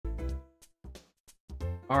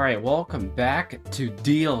Alright, welcome back to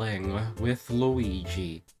Dealing with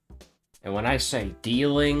Luigi. And when I say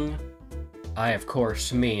dealing, I of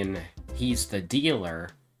course mean he's the dealer,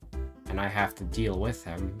 and I have to deal with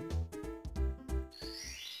him.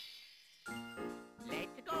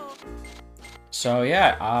 So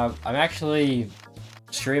yeah, I'm actually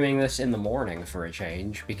streaming this in the morning for a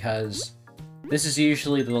change, because this is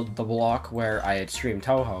usually the block where I had streamed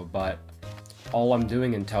Toho, but all I'm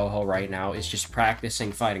doing in Toho right now is just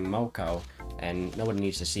practicing fighting Moko, and nobody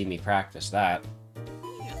needs to see me practice that.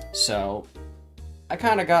 So, I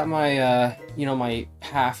kinda got my, my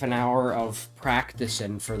half an hour of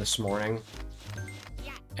practicing for this morning.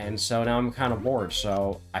 And so now I'm kinda bored,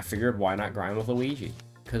 so I figured why not grind with Luigi?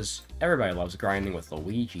 Because everybody loves grinding with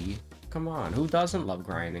Luigi. Come on, who doesn't love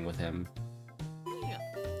grinding with him?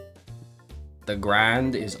 The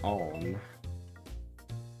grind is on.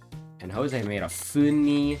 And Jose made a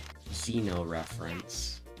funny Xeno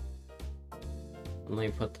reference. Let me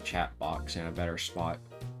put the chat box in a better spot.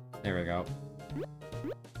 There we go.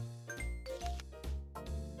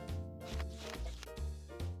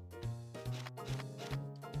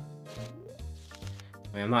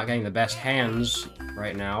 I mean, I'm not getting the best hands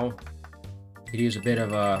right now. Could use a bit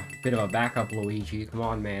of a backup, Luigi. Come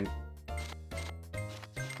on, man.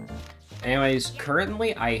 Anyways,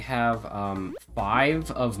 currently I have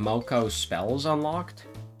 5 of Moko's spells unlocked.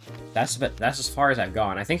 That's as far as I've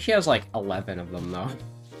gone. I think she has like 11 of them though.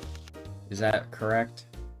 Is that correct?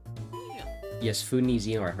 Yes, Funny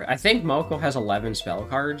Xeno reference. I think Moko has 11 spell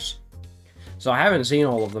cards. So I haven't seen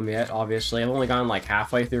all of them yet, obviously. I've only gone like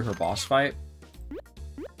halfway through her boss fight.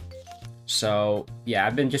 So, yeah,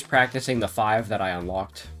 I've been just practicing the 5 that I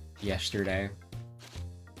unlocked yesterday.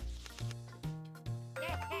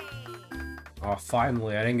 Oh,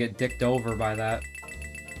 finally, I didn't get dicked over by that.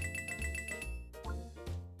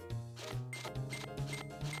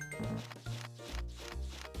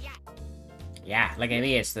 Yeah, look at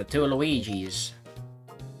me, it's the 2 Luigis.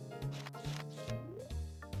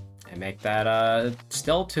 And make that,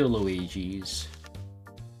 still 2 Luigis.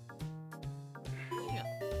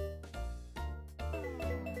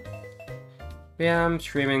 Yeah, I'm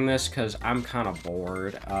streaming this because I'm kind of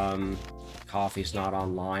bored. Coffee's not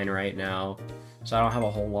online right now, so I don't have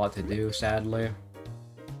a whole lot to do, sadly.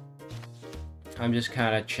 I'm just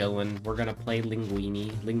kind of chilling. We're gonna play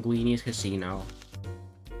Linguini's Casino.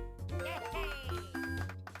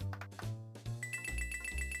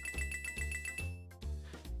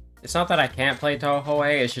 It's not that I can't play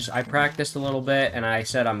Toho, it's just I practiced a little bit and I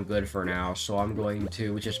said I'm good for now, so I'm going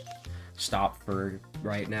to just stop for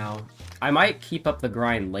right now. I might keep up the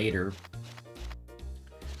grind later.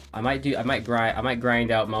 I might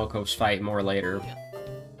grind out Moko's fight more later.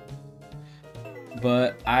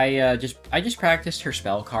 But I just practiced her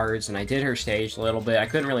spell cards and I did her stage a little bit. I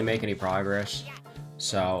couldn't really make any progress.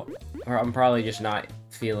 So I'm probably just not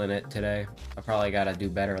feeling it today. I probably gotta do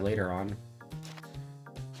better later on.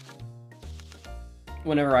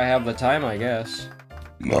 Whenever I have the time, I guess.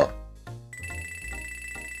 No.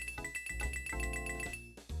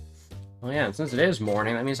 Well, yeah, and since it is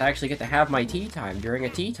morning, that means I actually get to have my tea time during a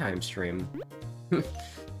tea time stream.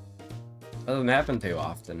 Doesn't happen too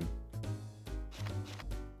often.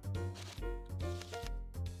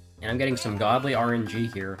 And I'm getting some godly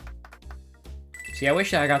RNG here. See, I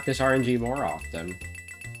wish I got this RNG more often.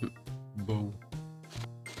 Boo.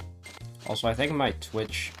 Also, I think my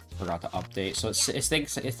Twitch forgot to update, so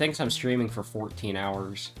it thinks I'm streaming for 14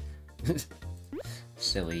 hours.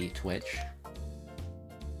 Silly Twitch.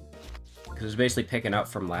 Because it's basically picking up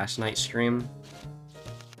from last night's stream.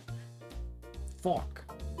 Fuck.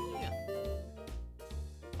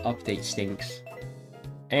 Update stinks.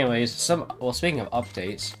 Anyways, speaking of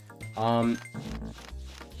updates, I'm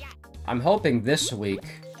hoping this week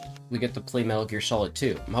we get to play Metal Gear Solid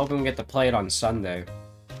 2. I'm hoping we get to play it on Sunday.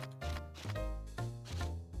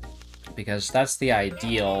 Because that's the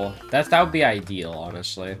ideal. That would be ideal,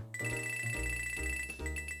 honestly.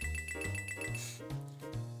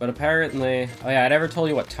 But apparently, oh yeah, I never told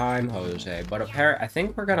you what time, Jose, but I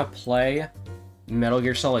think we're gonna play Metal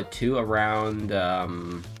Gear Solid 2 around,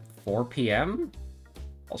 4 PM?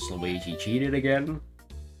 Also, Luigi cheated again.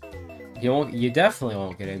 You definitely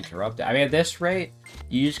won't get interrupted. I mean, at this rate,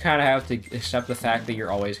 you just kind of have to accept the fact that you're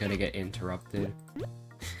always gonna get interrupted.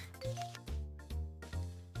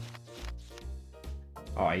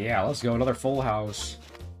 Oh yeah, let's go, another full house.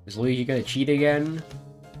 Is Luigi gonna cheat again?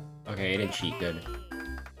 Okay, he didn't cheat, good.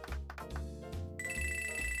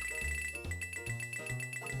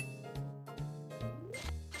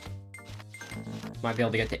 Might be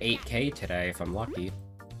able to get to 8K today if I'm lucky.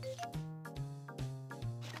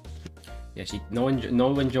 Yeah, see, no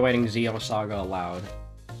one joining Xenosaga allowed.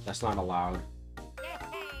 That's not allowed.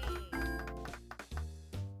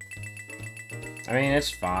 I mean, it's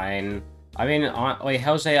fine. I mean, wait,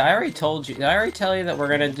 Jose, I already told you. Did I already tell you that we're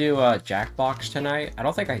gonna do Jackbox tonight? I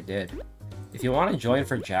don't think I did. If you want to join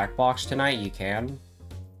for Jackbox tonight, you can.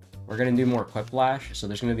 We're gonna do more Quiplash, so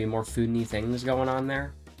there's gonna be more foodie things going on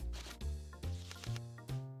there.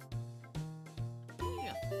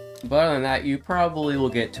 But other than that, you probably will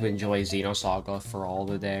get to enjoy Xenosaga for all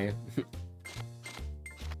the day.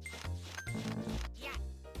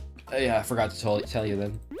 Yeah, I forgot to tell you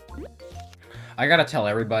then. I gotta tell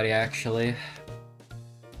everybody, actually.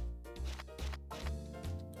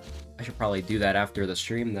 I should probably do that after the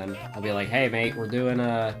stream, then. I'll be like, hey, mate, we're doing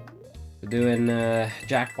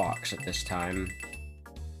Jackbox at this time.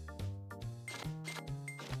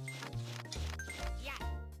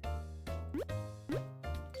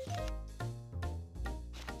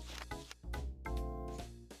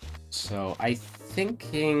 So,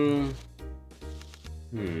 thinking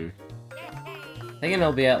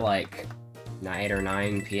it'll be at, like, 8 or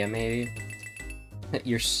 9 p.m. maybe?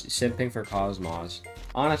 You're simping for Cosmos.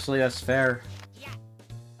 Honestly, that's fair.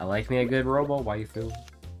 I like me a good robo waifu.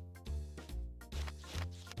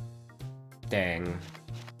 Dang.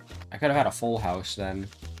 I could have had a full house then.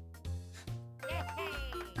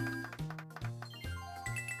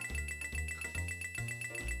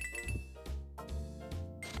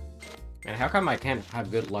 And how come I can't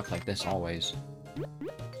have good luck like this always?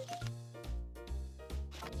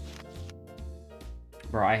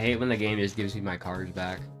 Bro, I hate when the game just gives me my cards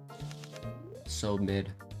back. So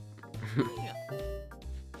mid.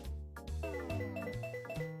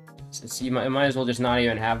 You might as well just not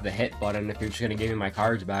even have the hit button if you're just gonna give me my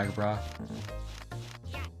cards back, bro.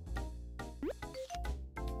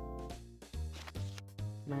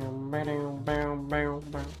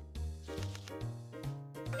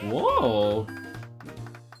 Whoa!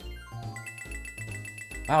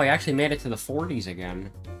 Wow, we actually made it to the 40s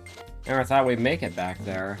again. Never thought we'd make it back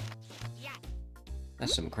there.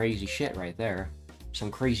 That's some crazy shit right there. Some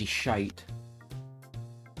crazy shite.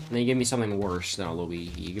 And then you give me something worse than a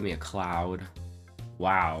Luigi. You give me a Cloud.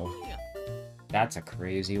 Wow. That's a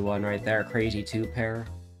crazy one right there. Crazy two-pair.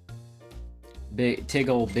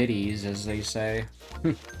 Tiggle bitties, as they say.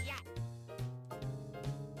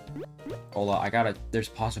 Hold on, there's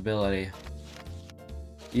a possibility.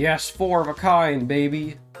 Yes, 4 of a kind,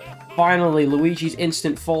 baby! Finally, Luigi's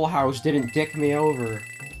instant full house didn't dick me over.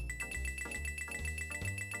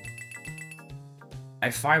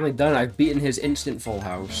 I've finally done it. I've beaten his instant full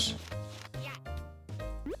house.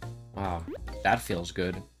 Wow, that feels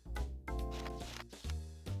good.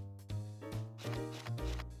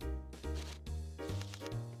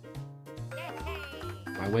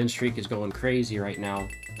 My win streak is going crazy right now.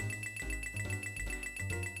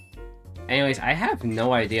 Anyways, I have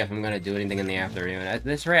no idea if I'm gonna do anything in the afternoon. At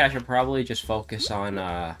this rate, I should probably just focus on,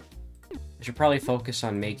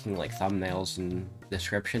 making, like, thumbnails and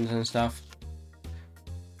descriptions and stuff.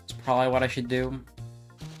 That's probably what I should do.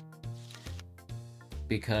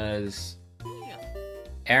 Because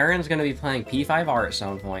Aaron's gonna be playing P5R at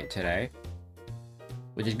some point today.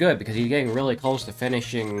 Which is good, because he's getting really close to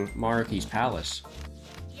finishing Maruki's Palace.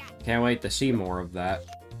 Can't wait to see more of that.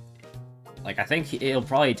 Like, I think it'll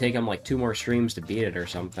probably take him, like, 2 more streams to beat it or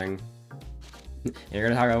something. And you're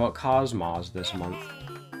gonna talk about Cosmos this month.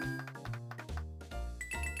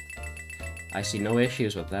 I see no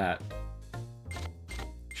issues with that.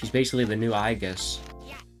 She's basically the new Aegis.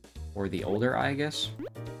 Or the older Aegis.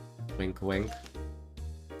 Wink, wink.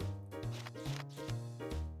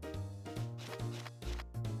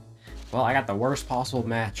 Well, I got the worst possible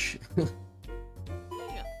match.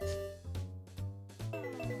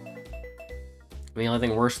 I mean, the only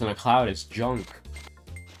thing worse than a Cloud is junk.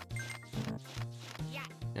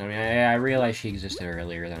 I mean, I realized she existed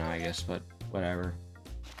earlier than Aegis, but whatever.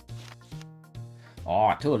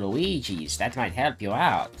 Oh, 2 Luigis, that might help you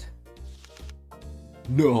out.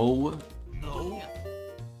 No. No.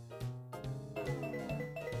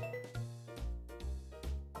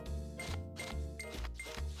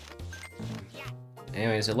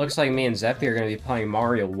 Anyways, it looks like me and Zeppi are going to be playing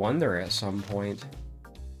Mario Wonder at some point.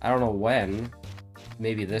 I don't know when.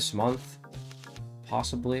 Maybe this month?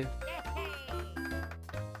 Possibly?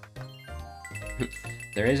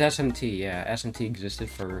 There is SMT, yeah. SMT existed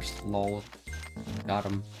first. Lol. Got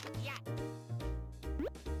him.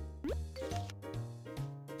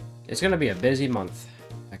 It's gonna be a busy month.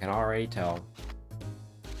 I can already tell.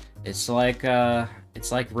 It's like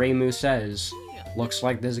Reimu says. Looks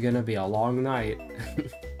like this is gonna be a long night.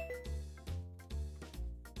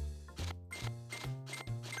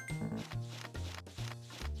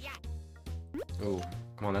 Ooh,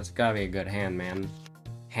 come on, that's gotta be a good hand, man.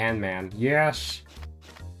 Hand man, yes!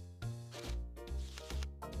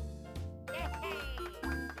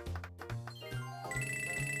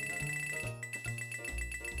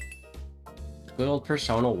 Good old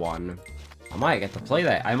Persona 1. I might get to play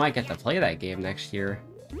that game next year.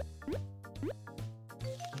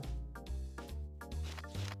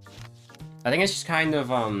 I think it's just kind of,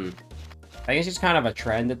 a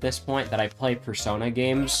trend at this point that I play Persona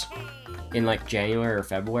games in, like, January or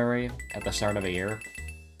February at the start of a year.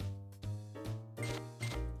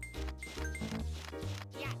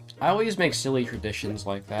 I always make silly traditions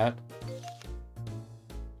like that.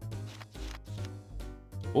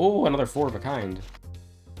 Oh, another 4 of a kind.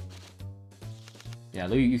 Yeah,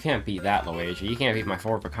 you can't beat that, Luigi. You can't beat my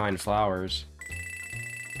 4 of a kind flowers.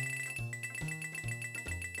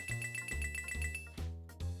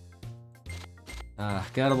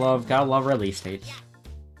 Gotta love release dates.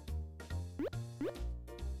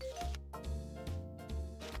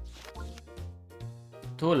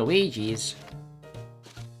 Two Luigis.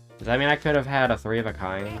 Does that mean I could have had a 3 of a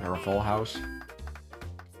kind or a full house?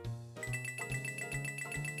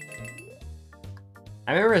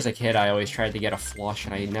 I remember as a kid I always tried to get a flush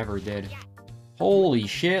and I never did. Holy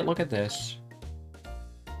shit, look at this.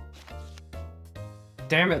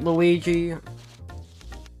 Damn it, Luigi.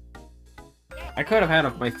 I could have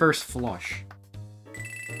had my first flush.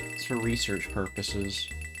 It's for research purposes.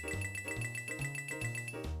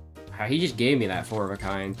 He just gave me that 4 of a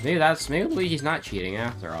kind. Maybe Luigi's not cheating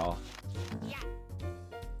after all.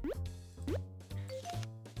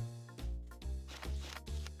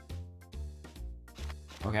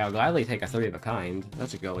 Okay, I'll gladly take a 3 of a kind.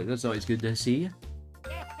 That's always good to see.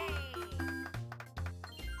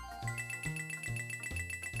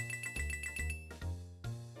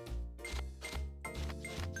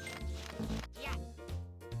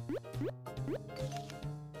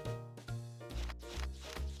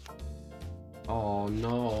 Oh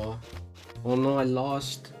no. Oh no, I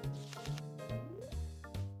lost.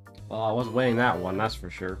 Well, I wasn't winning that one, that's for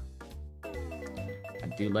sure. I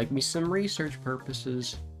do like me some research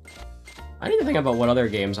purposes. I need to think about what other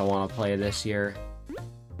games I want to play this year.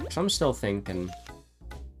 Because I'm still thinking.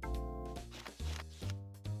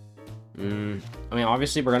 I mean,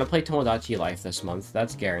 obviously we're going to play Tomodachi Life this month.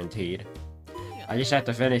 That's guaranteed. I just have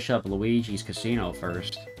to finish up Luigi's Casino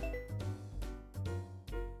first.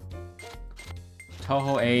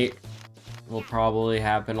 Toho 8 will probably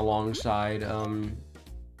happen alongside, oh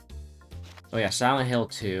yeah, Silent Hill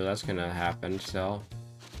 2, that's gonna happen, so...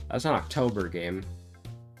 That's an October game.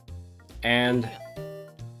 And...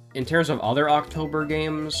 in terms of other October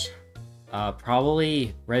games,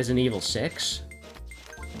 probably Resident Evil 6.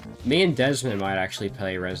 Me and Desmond might actually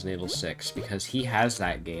play Resident Evil 6, because he has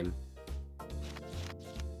that game.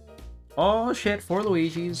 Oh shit, 4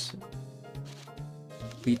 Luigis.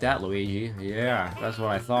 Beat that, Luigi. Yeah, that's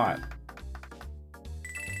what I thought.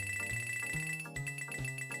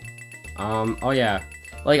 Oh yeah.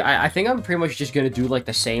 Like, I think I'm pretty much just gonna do, like,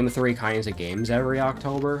 the same 3 kinds of games every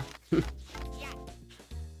October.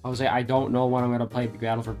 I was like, I don't know when I'm gonna play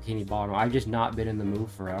Battle for Bikini Bottom. I've just not been in the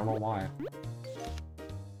mood for it. I don't know why.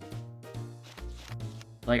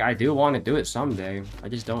 Like, I do want to do it someday. I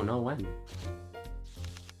just don't know when.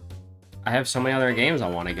 I have so many other games I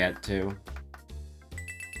want to get to.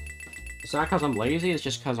 It's not because I'm lazy, it's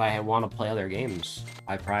just because I want to play other games.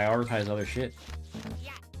 I prioritize other shit.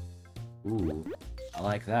 Ooh, I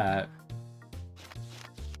like that.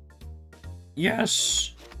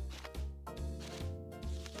 Yes!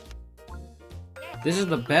 This is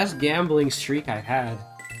the best gambling streak I've had.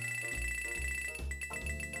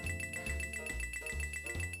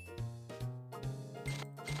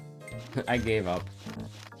 I gave up.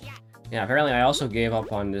 Yeah, apparently I also gave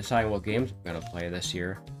up on deciding what games I'm gonna play this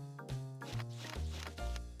year.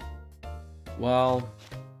 Well,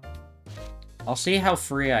 I'll see how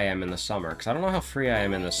free I am in the summer, because I don't know how free I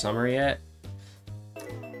am in the summer yet.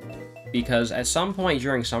 Because at some point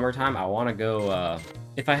during summertime, I want to go,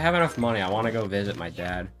 if I have enough money, I want to go visit my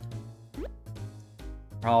dad.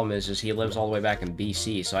 Problem is he lives all the way back in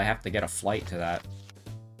BC, so I have to get a flight to that.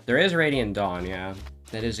 There is Radiant Dawn, yeah.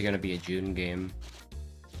 That is going to be a June game.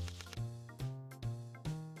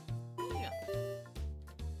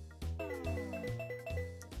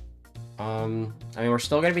 I mean, we're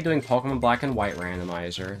still going to be doing Pokemon Black and White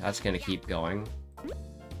randomizer. That's going to keep going.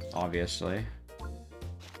 Obviously.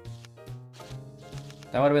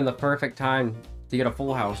 That would have been the perfect time to get a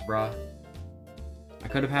full house, bruh. I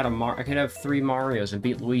could have had I could have 3 Marios and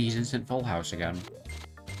beat Luigi's instant full house again.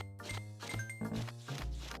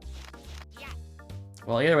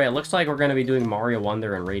 Well, either way, it looks like we're going to be doing Mario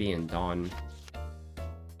Wonder and Radiant Dawn.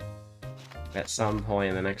 at some point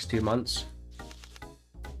in the next 2 months.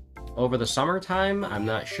 Over the summertime, I'm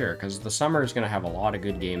not sure, because the summer is going to have a lot of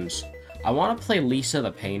good games. I want to play Lisa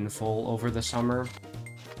the Painful over the summer.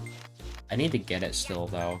 I need to get it still,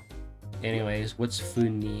 though. Anyways, what's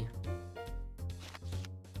funny?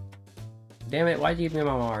 Damn it, why'd you give me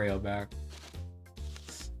my Mario back?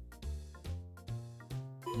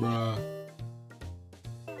 Bruh.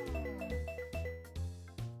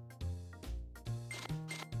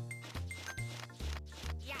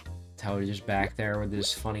 Toad just back there with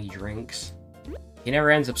his funny drinks. He never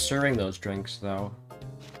ends up serving those drinks, though.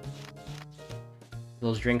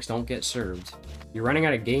 Those drinks don't get served. You're running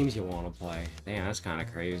out of games you want to play. Damn, that's kind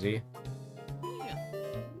of crazy.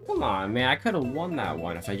 Come on, man, I could have won that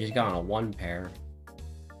one if I just got on a 1 pair.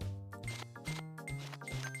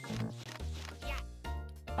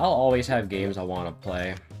 I'll always have games I want to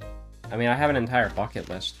play. I mean, I have an entire bucket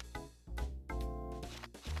list.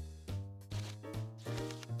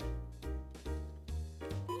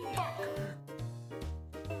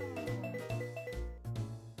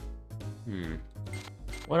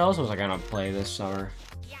 What else was I gonna play this summer?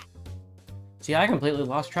 See, I completely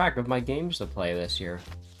lost track of my games to play this year.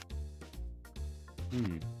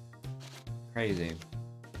 Crazy.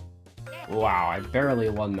 Wow, I barely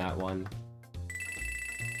won that one.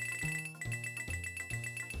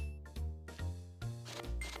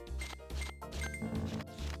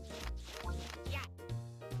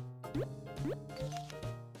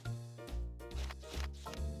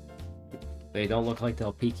 They don't look like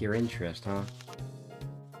they'll pique your interest, huh?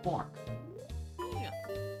 Fuck.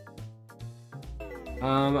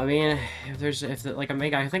 I mean,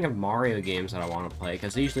 I think of Mario games that I want to play,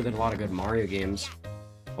 because usually there's a lot of good Mario games.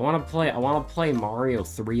 I want to play Mario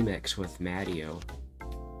 3 Mix with Mario.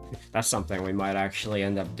 That's something we might actually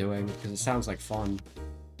end up doing, because it sounds like fun.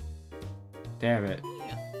 Damn it.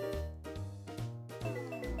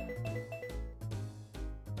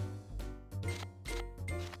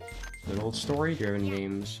 Good old story-driven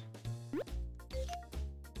games.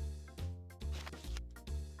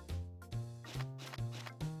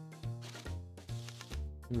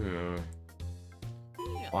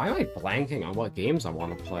 Why am I blanking on what games I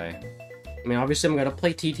want to play? I mean, obviously I'm gonna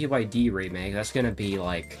play TTYD Remake. That's gonna be,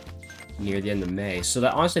 like, near the end of May. So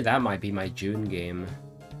that, honestly, that might be my June game.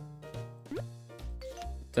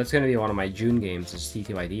 That's gonna be one of my June games, is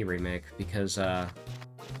TTYD Remake, because,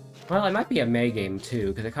 well, it might be a May game, too,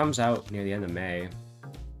 because it comes out near the end of May.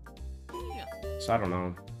 So I don't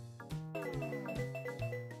know.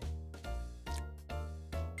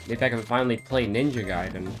 Maybe I can finally play Ninja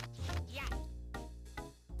Gaiden.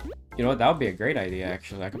 You know what, that would be a great idea,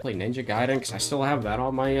 actually. I could play Ninja Gaiden, because I still have that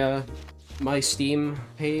on my, my Steam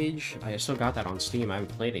page. I still got that on Steam, I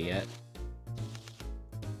haven't played it yet.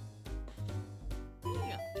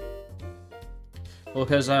 Well,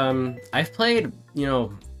 because, I've played, you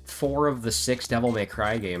know, 4 of the 6 Devil May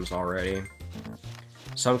Cry games already.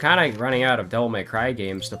 So I'm kind of running out of Devil May Cry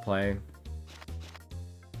games to play.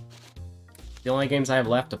 The only games I have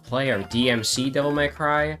left to play are DMC Devil May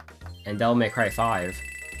Cry and Devil May Cry 5.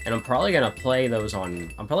 And I'm probably gonna play those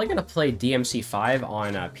on... I'm probably gonna play DMC 5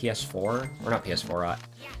 on PS4. Or not PS4,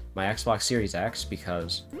 my Xbox Series X,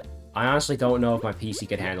 because I honestly don't know if my PC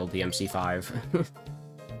could handle DMC 5.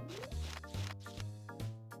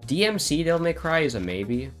 DMC Devil May Cry is a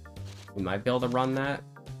maybe. We might be able to run that.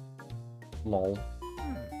 Lol.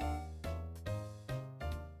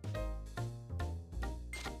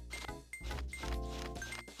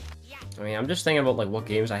 I mean, I'm just thinking about, like, what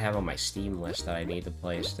games I have on my Steam list that I need to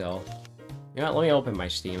play still. You know what, let me open my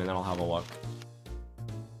Steam and then I'll have a look.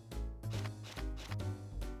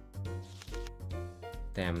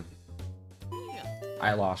 Damn.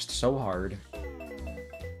 I lost so hard.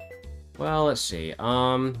 Well, let's see.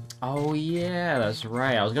 Oh yeah, that's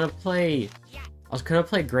right. I was gonna play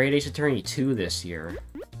Great Ace Attorney 2 this year.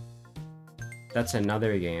 That's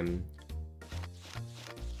another game.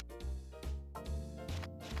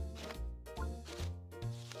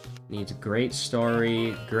 Needs a great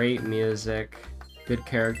story, great music, good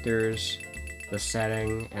characters, the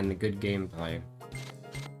setting, and the good gameplay.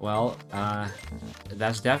 Well,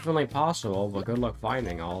 that's definitely possible, but good luck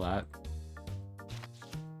finding all that.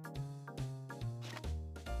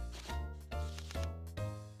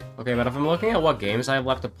 Okay, but if I'm looking at what games I have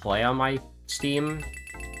left to play on my Steam,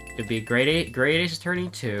 it'd be Great Ace Attorney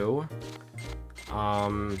 2,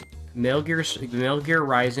 Metal Gear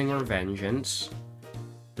Rising: Revengeance,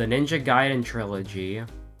 the Ninja Gaiden trilogy,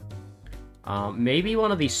 maybe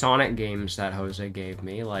one of these Sonic games that Jose gave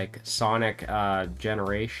me, like Sonic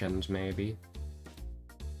Generations, maybe.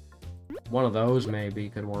 One of those maybe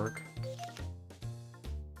could work.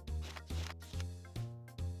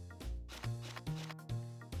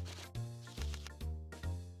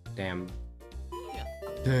 Damn.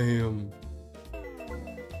 Damn.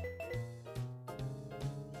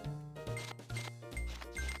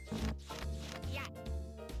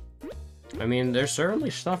 I mean, there's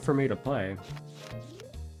certainly stuff for me to play.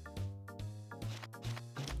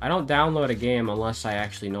 I don't download a game unless I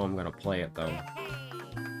actually know I'm gonna play it, though.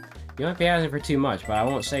 You might be asking for too much, but I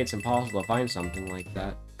won't say it's impossible to find something like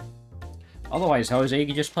that. Otherwise, Jose, you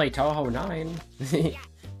could just play Touhou 9.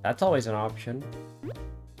 That's always an option.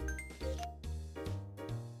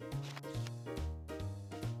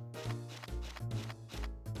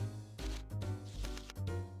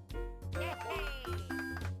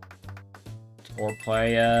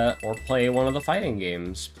 Or play one of the fighting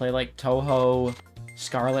games. Play like Touhou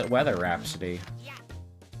Scarlet Weather Rhapsody.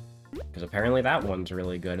 Because apparently that one's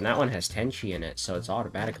really good, and that one has Tenchi in it, so it's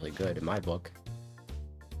automatically good in my book.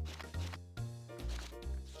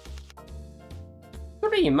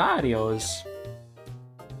 3 Marios!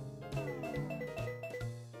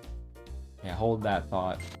 Yeah, hold that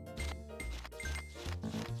thought.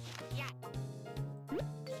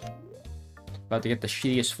 About to get the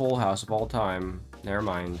shittiest full house of all time. Never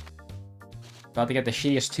mind. About to get the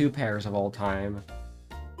shittiest 2 pairs of all time.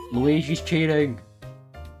 Luigi's cheating!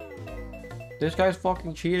 This guy's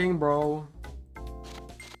fucking cheating, bro.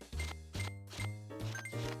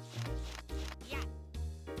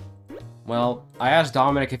 Well, I asked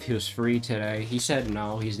Dominic if he was free today. He said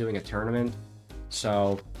no, he's doing a tournament.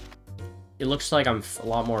 So, it looks like I'm a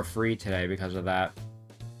lot more free today because of that.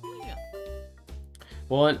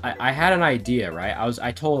 Well, I had an idea, right?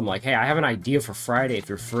 I told him, like, hey, I have an idea for Friday if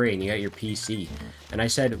you're free and you got your PC. And I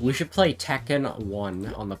said, we should play Tekken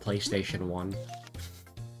 1 on the PlayStation 1.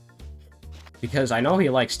 Because I know he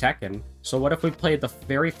likes Tekken. So what if we played the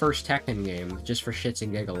very first Tekken game, just for shits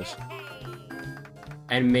and giggles?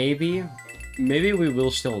 And maybe we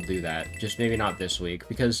will still do that. Just maybe not this week.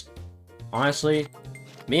 Because, honestly,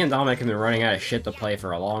 me and Dominic have been running out of shit to play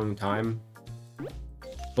for a long time.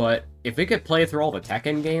 But if we could play through all the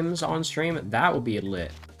Tekken games on stream, that would be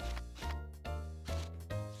lit.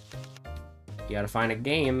 You gotta find a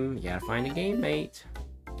game. You gotta find a game, mate.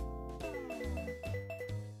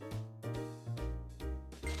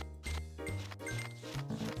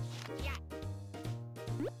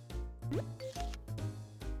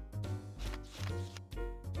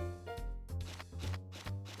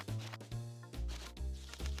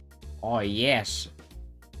 Oh, yes.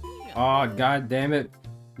 Oh, god damn it.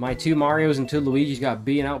 My 2 Marios and 2 Luigis got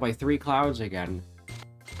beaten out by 3 Clouds again.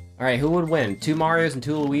 Alright, who would win? 2 Marios and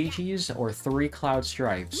 2 Luigis, or 3 Cloud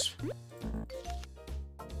Stripes?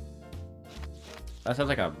 That sounds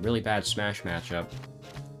like a really bad Smash matchup.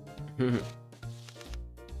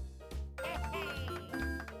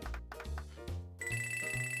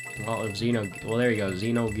 Well, if Xeno... Well, there you go.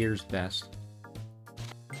 Xenogears best.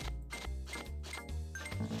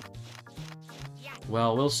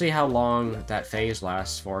 Well, we'll see how long that phase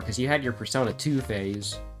lasts for, because you had your Persona 2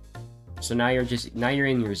 phase. So now you're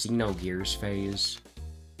in your Xenogears phase.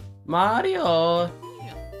 Mario!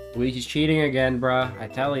 Luigi's cheating again, bruh. I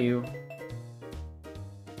tell you.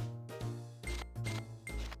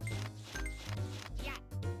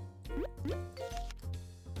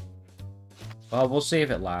 Well, we'll see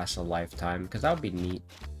if it lasts a lifetime, because that would be neat.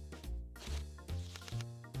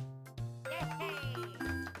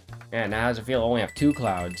 Yeah, now how does it feel to only have 2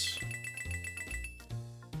 Clouds?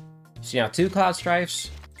 See, now 2 Cloud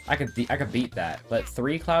Stripes, I could beat that. But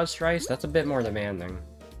 3 Cloud Stripes, that's a bit more demanding.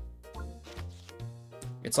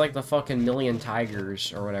 It's like the fucking Million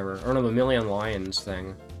Tigers, or whatever. Or no, the Million Lions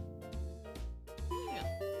thing.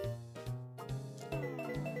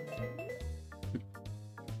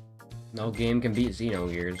 No game can beat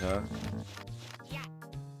Xenogears, huh?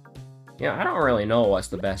 Yeah, I don't really know what's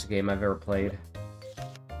the best game I've ever played.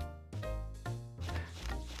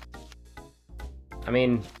 I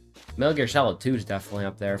mean, Metal Gear Solid 2 is definitely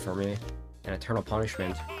up there for me. And Eternal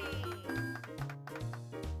Punishment.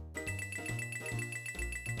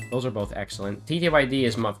 Those are both excellent. TTYD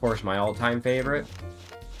is, of course, my all-time favorite.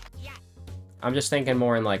 I'm just thinking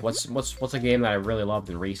more in, like, what's a game that I really loved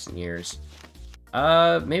in recent years?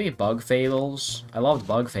 Maybe Bug Fables. I loved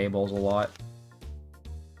Bug Fables a lot.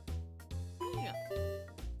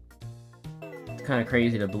 It's kind of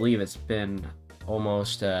crazy to believe it's been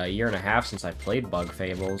almost a year and a half since I played Bug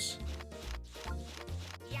Fables.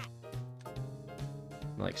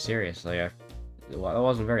 Like, seriously, that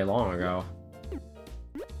wasn't very long ago.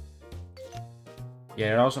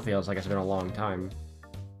 Yeah, it also feels like it's been a long time.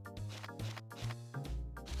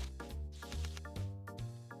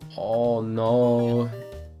 Oh no.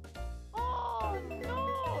 Oh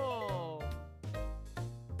no.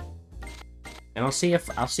 And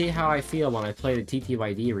I'll see how I feel when I play the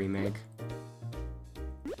TTYD remake.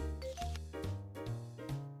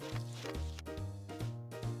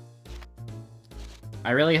 I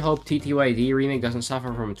really hope TTYD remake doesn't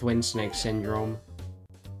suffer from Twin Snake Syndrome,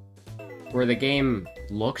 where the game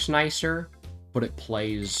looks nicer, but it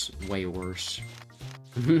plays way worse.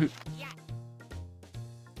 I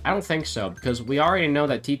don't think so, because we already know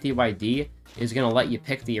that TTYD is going to let you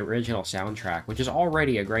pick the original soundtrack, which is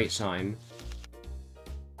already a great sign.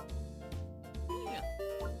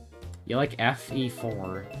 You like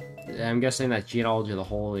FE4. I'm guessing that's Genealogy of the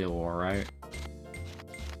Holy War, right?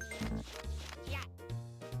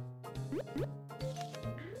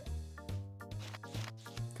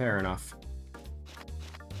 Fair enough.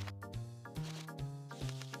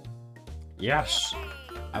 Yes!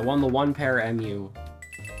 I won the one pair MU.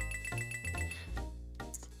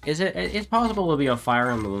 It's possible to be a Fire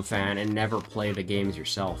Emblem fan and never play the games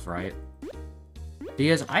yourself, right?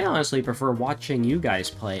 Because I honestly prefer watching you guys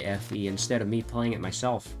play FE instead of me playing it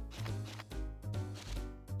myself.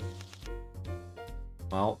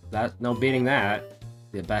 Well, no beating that.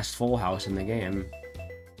 The best full house in the game.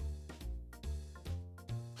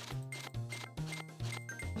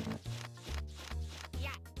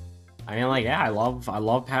 I mean, like, yeah, I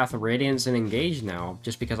love Path of Radiance and Engage now,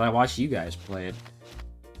 just because I watched you guys play it.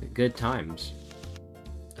 Good times.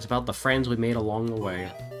 It's about the friends we made along the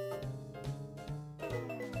way.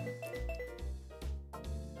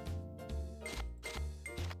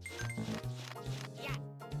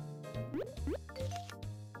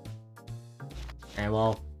 And,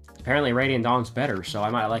 well, apparently Radiant Dawn's better, so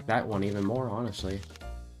I might like that one even more, honestly.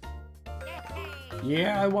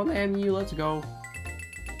 Yeah, I won the MU, let's go.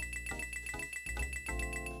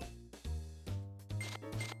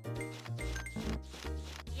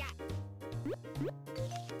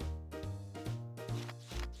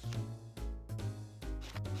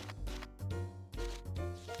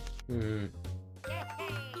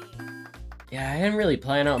 Yeah, I didn't really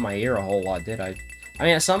plan out my year a whole lot, did I? I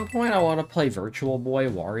mean, at some point I want to play Virtual Boy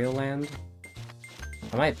Wario Land.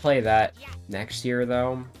 I might play that next year,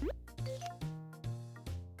 though.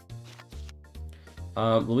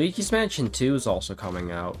 Luigi's Mansion 2 is also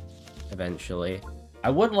coming out, eventually. I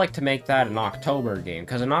would like to make that an October game,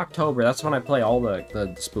 because in October, that's when I play all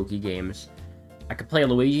the spooky games. I could play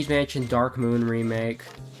Luigi's Mansion Dark Moon Remake.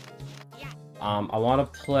 I want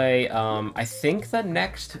to play, I think the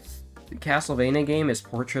next Castlevania game is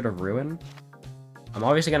Portrait of Ruin. I'm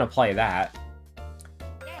obviously going to play that.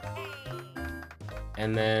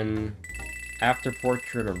 And then, after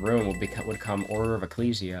Portrait of Ruin would come Order of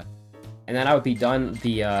Ecclesia. And then I would be done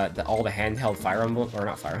all the handheld Fire Emblem, or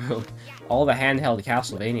not Fire Emblem, all the handheld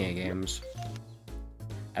Castlevania games.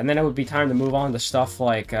 And then it would be time to move on to stuff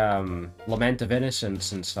like, Lament of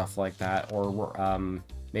Innocence and stuff like that, or,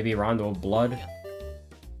 maybe Rondo of Blood.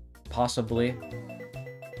 Possibly.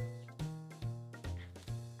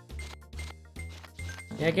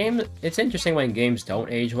 Yeah, it's interesting when games don't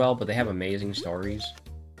age well, but they have amazing stories.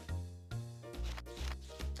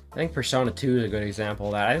 I think Persona 2 is a good example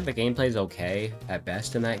of that. I think the gameplay is okay, at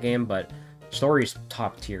best, in that game, but story's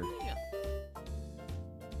top tier.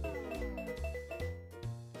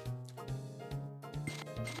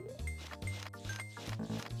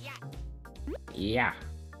 Yeah.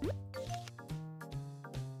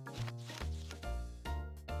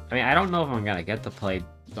 I mean, I don't know if I'm gonna get to play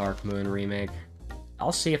Dark Moon Remake.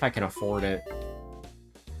 I'll see if I can afford it.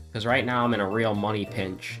 Because right now I'm in a real money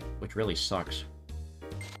pinch, which really sucks.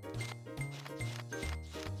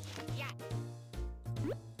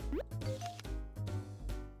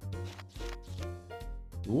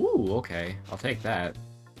 Ooh, okay. I'll take that.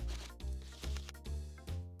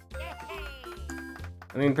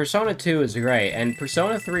 I mean, Persona 2 is great, and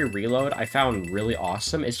Persona 3 Reload I found really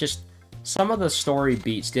awesome. It's just, some of the story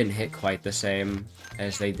beats didn't hit quite the same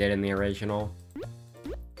as they did in the original.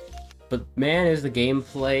 But man, is the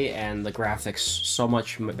gameplay and the graphics so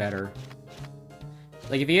much better.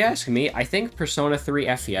 Like, if you ask me, I think Persona 3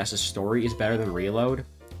 FES's story is better than Reload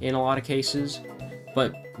in a lot of cases.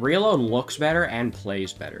 But Reload looks better and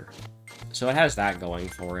plays better. So it has that going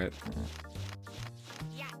for it.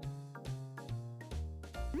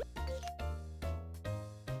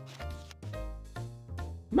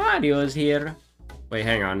 Mario's here. Wait,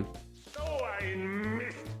 hang on. So I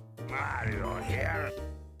missed Mario here.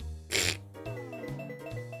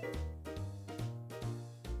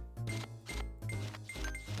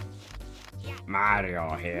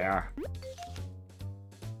 Mario here.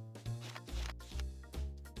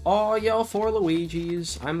 Oh, yo, 4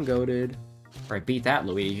 Luigis. I'm goated. Alright, beat that,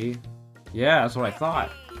 Luigi. Yeah, that's what I thought.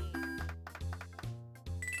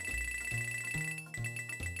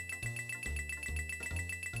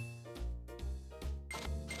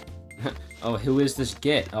 Oh, who is this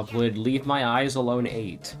git? Upload Leave My Eyes Alone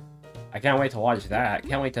 8. I can't wait to watch that.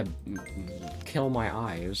 Can't wait to kill my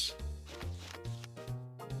eyes.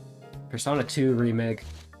 Persona 2 remake.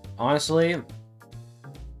 Honestly,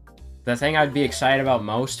 the thing I'd be excited about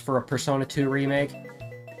most for a Persona 2 remake,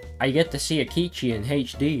 I get to see Akichi in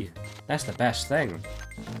HD. That's the best thing.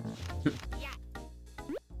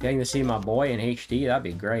 Getting to see my boy in HD, that'd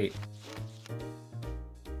be great.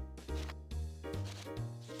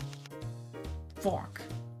 Fuck.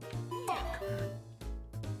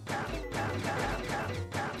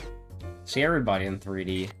 See everybody in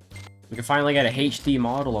 3D. We can finally get a HD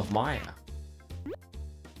model of Maya.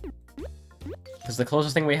 Because the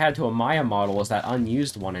closest thing we had to a Maya model was that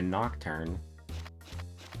unused one in Nocturne.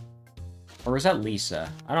 Or was that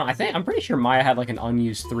Lisa? I don't know, I'm pretty sure Maya had like an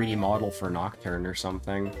unused 3D model for Nocturne or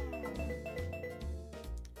something.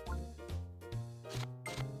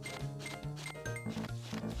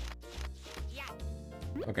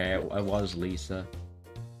 Okay, it was Lisa.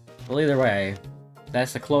 Well, either way,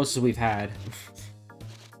 that's the closest we've had.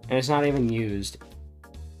 And it's not even used.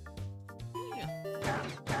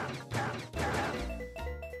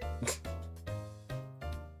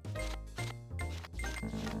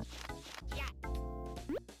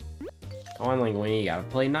 Come on, Linguini, you gotta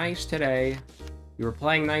play nice today. You were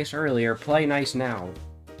playing nice earlier, play nice now.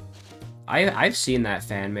 I've seen that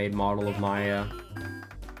fan-made model of Maya.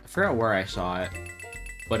 I forgot where I saw it,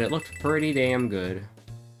 but it looked pretty damn good.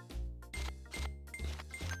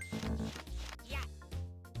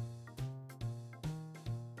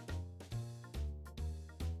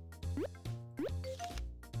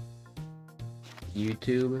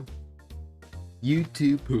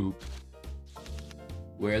 YouTube poop.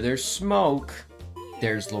 Where there's smoke,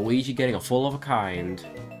 there's Luigi getting a full of a kind.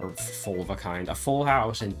 Or full of a kind. A full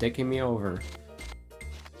house and dicking me over.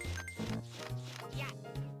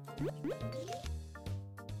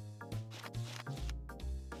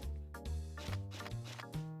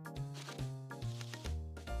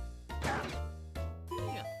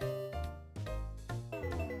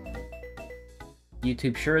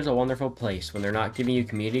 YouTube sure is a wonderful place when they're not giving you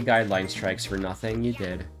community guideline strikes for nothing you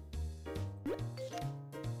did.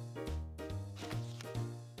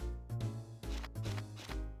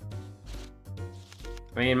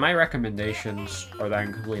 I mean, my recommendations are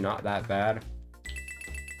thankfully not that bad.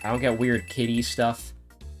 I don't get weird kitty stuff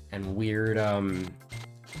and weird,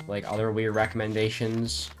 like other weird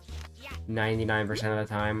recommendations 99% of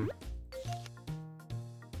the time.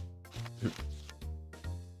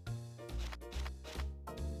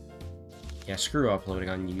 Yeah, screw uploading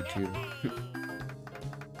on YouTube.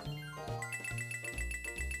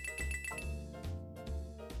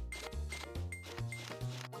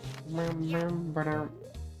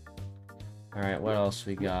 Alright, what else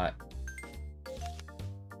we got?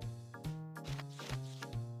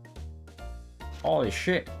 Holy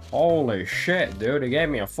shit, dude, it gave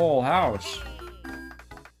me a full house.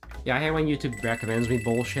 Yeah, I hate when YouTube recommends me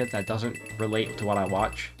bullshit that doesn't relate to what I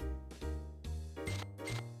watch.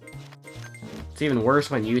 It's even worse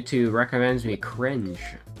when YouTube recommends me cringe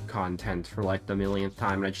content for like the millionth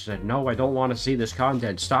time, and I just said, no, I don't want to see this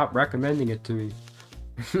content, stop recommending it to me.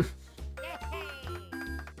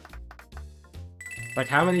 Like,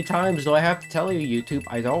 how many times do I have to tell you, YouTube,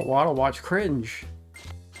 I don't want to watch cringe?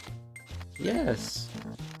 Yes,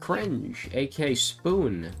 cringe, aka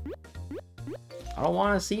spoon. I don't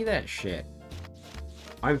want to see that shit.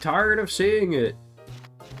 I'm tired of seeing it.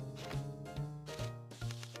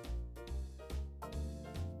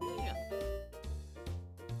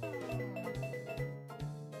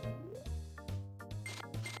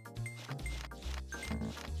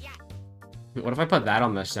 What if I put that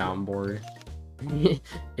on the soundboard?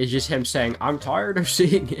 It's just him saying, I'm tired of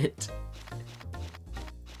seeing it.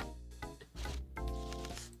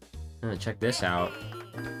 Check this out.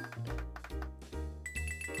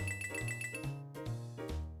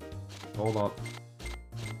 Hold up.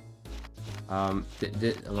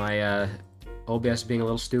 My OBS being a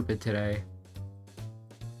little stupid today.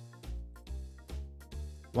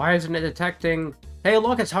 Why isn't it detecting? Hey,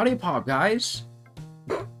 look, it's Honey Pop, guys.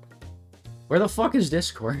 Where the fuck is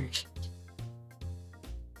Discord?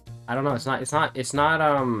 I don't know.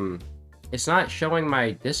 It's not showing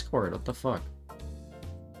my Discord. What the fuck?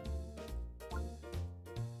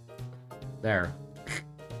 There.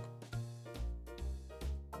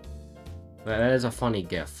 That is a funny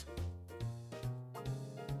GIF.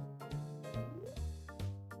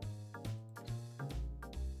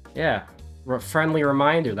 Yeah. Friendly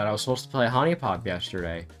reminder that I was supposed to play Honey Pop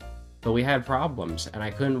yesterday, but we had problems and I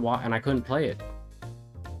couldn't play it.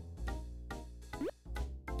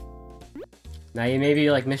 Now you may be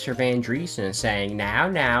like Mr. Van Driesen saying,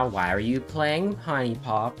 now, why are you playing Honey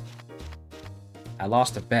Pop? I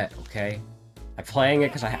lost a bet, okay? I'm playing it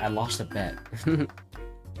because I lost a bet.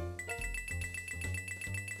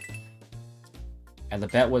 And the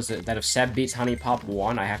bet was that if Seb beats Honey Pop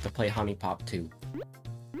 1, I have to play Honey Pop 2.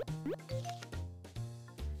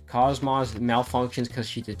 Cosmos malfunctions because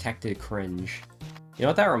she detected cringe. You know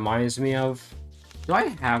what that reminds me of? Do I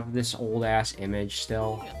have this old-ass image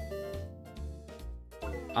still?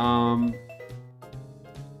 I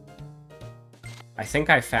think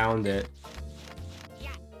I found it.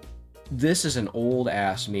 This is an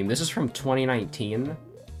old-ass meme. This is from 2019.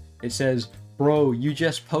 It says, "Bro, you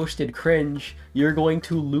just posted cringe. You're going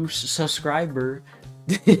to lose subscriber."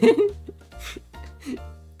 That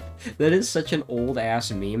is such an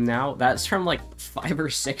old-ass meme now. That's from like 5 or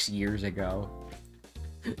 6 years ago.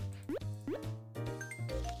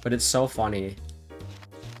 But it's so funny.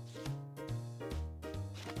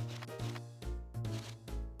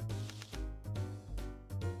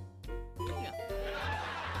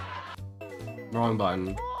 Wrong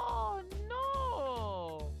button. Oh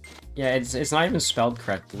no! Yeah, it's not even spelled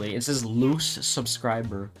correctly. It says loose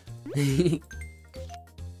subscriber. That's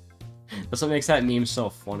what makes that meme so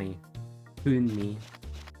funny. Who me?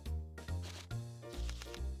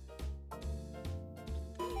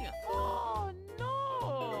 Oh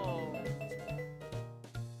no!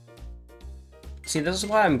 See, this is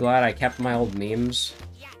why I'm glad I kept my old memes.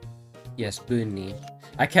 Yes, Booney.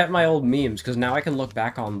 I kept my old memes, because now I can look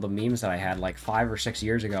back on the memes that I had like 5 or 6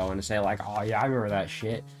 years ago and say like, oh yeah, I remember that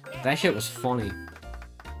shit. That shit was funny.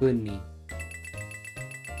 Booney.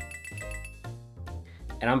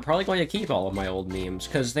 And I'm probably going to keep all of my old memes,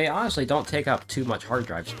 because they honestly don't take up too much hard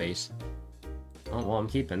drive space. Oh, well, I'm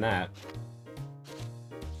keeping that.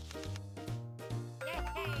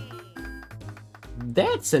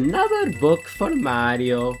 That's another book for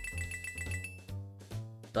Mario.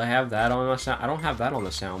 Do I have that on the sound? I don't have that on the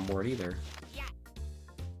soundboard either.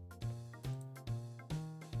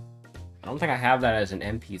 I don't think I have that as an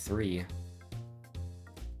MP3.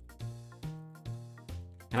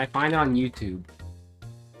 Can I find it on YouTube?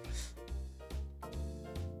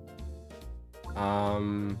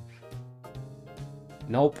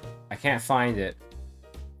 Nope. I can't find it.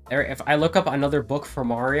 If I look up another book for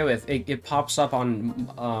Mario, it pops up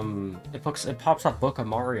on, it pops up Book of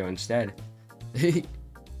Mario instead.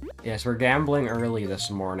 Yes, we're gambling early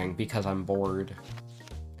this morning because I'm bored.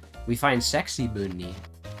 We find Sexy Bunny.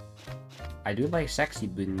 I do like Sexy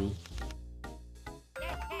Bunny.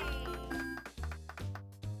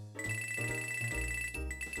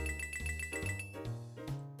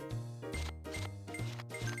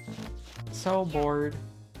 So bored.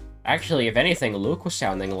 Actually, if anything, Luke was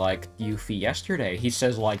sounding like Yuffie yesterday. He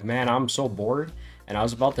says like, man, I'm so bored. And I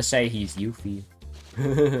was about to say he's Yuffie.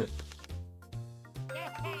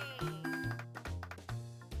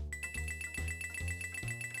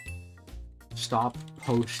 Stop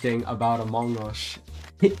posting about Among Us.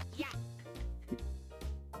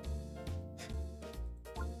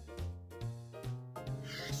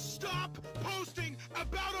 Stop posting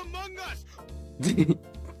about Among Us!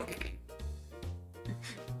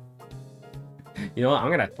 You know what?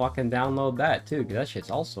 I'm gonna fucking download that too, because that shit's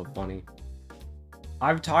also funny.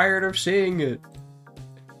 I'm tired of seeing it.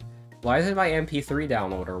 Why isn't my MP3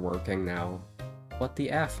 downloader working now? What the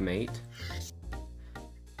F, mate?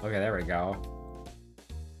 Okay, there we go.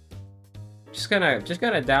 Just gonna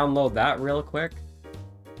download that real quick.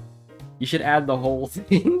 You should add the whole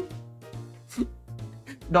thing.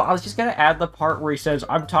 No, I was just gonna add the part where he says,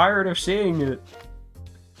 I'm tired of seeing it.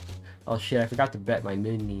 Oh shit, I forgot to bet my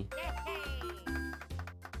mini.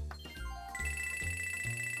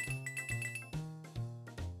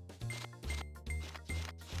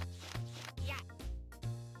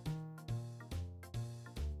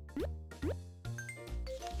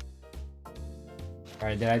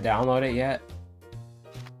 Alright, did I download it yet?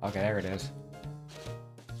 Okay, there it is.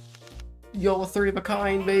 Yo, 3 of a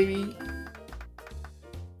kind, baby!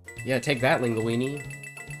 Yeah, take that, Linguini.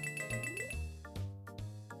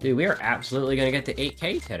 Dude, we are absolutely gonna get to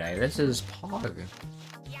 8K today. This is Pog.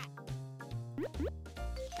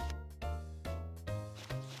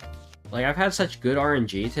 Like, I've had such good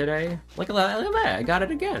RNG today. Look at that, I got it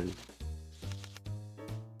again.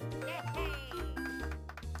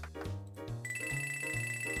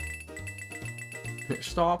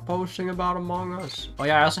 Stop posting about Among Us. Oh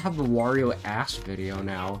yeah, I also have the Wario ass video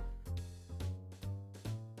now.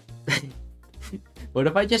 What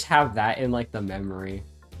if I just have that in, like, the memory?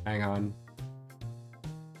 Hang on.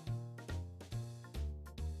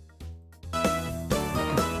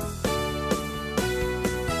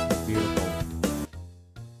 Beautiful.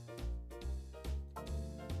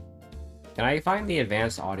 Can I find the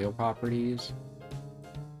advanced audio properties?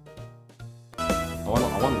 I want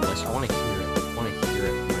to listen. I want to hear it. I want to hear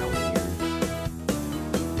it from my own ears.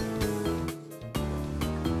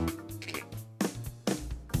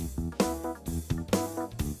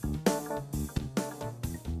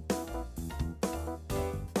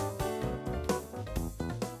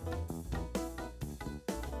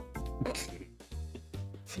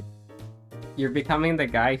 You're becoming the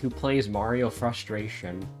guy who plays Mario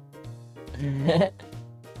Frustration.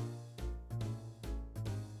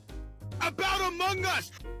 About Among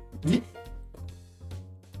Us!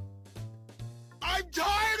 I'm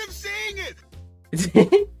tired of seeing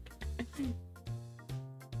it!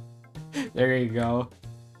 There you go.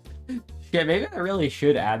 Yeah, maybe I really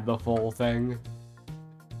should add the full thing.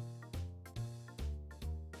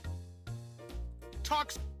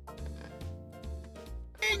 Talk.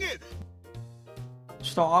 Seeing it!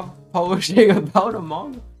 Stop posting about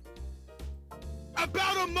Among Us.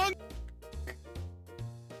 About Among.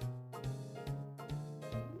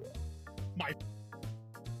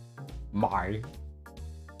 My.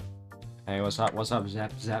 Hey, what's up? What's up,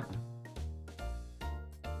 Zep?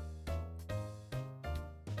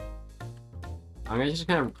 I'm just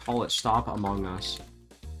gonna call it Stop Among Us.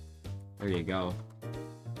 There you go.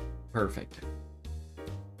 Perfect.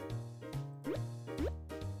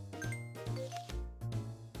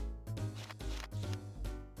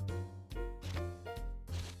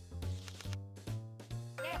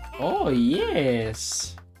 Oh,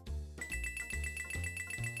 yes!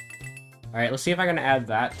 Alright, let's see if I can add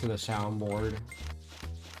that to the soundboard.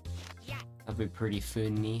 That'd be pretty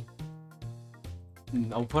funny.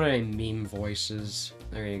 I'll put it in meme voices.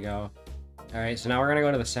 There you go. Alright, so now we're gonna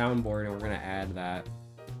go to the soundboard and we're gonna add that.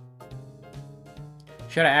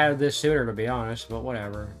 Should have added this sooner, to be honest, but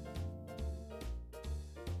whatever.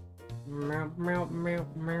 Do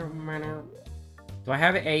I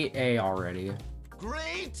have 8A already?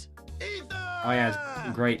 Great Ether! Oh yeah,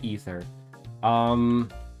 it's Great Ether.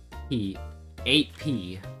 P.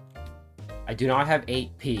 8P. I do not have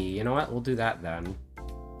 8P. You know what? We'll do that then.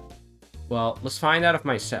 Well, let's find out if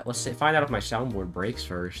my soundboard breaks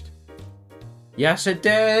first. Yes, it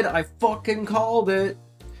did! I fucking called it!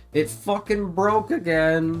 It fucking broke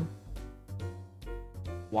again!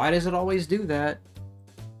 Why does it always do that?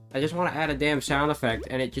 I just want to add a damn sound effect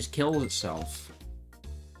and it just kills itself.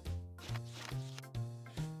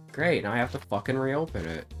 Great, now I have to fucking reopen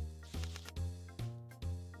it.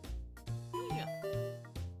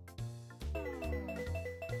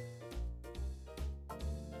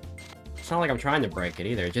 It's not like I'm trying to break it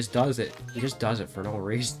either, it just does it. It just does it for no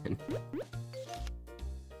reason.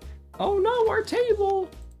 Oh no, our table!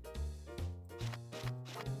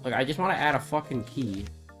 Look, I just want to add a fucking key.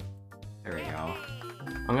 There we go.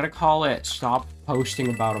 I'm gonna call it Stop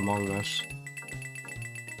Posting About Among Us.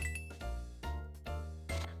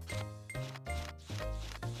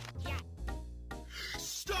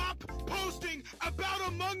 Stop posting about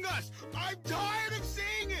Among Us! I'm tired of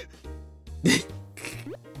seeing it!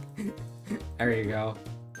 There you go.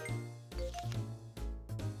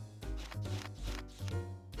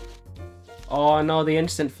 Oh no, the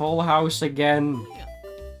instant full house again.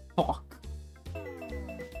 Fuck.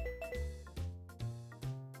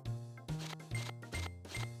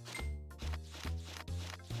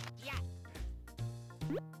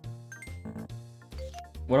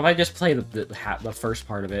 What if I just play the first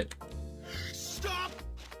part of it? Stop!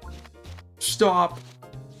 Stop!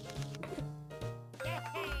 I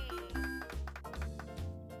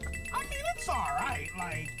mean, it's alright,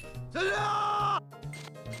 like...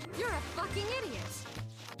 You're a fucking idiot.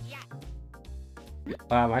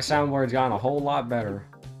 Wow, my soundboard's gotten a whole lot better.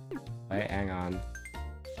 Wait, hang on.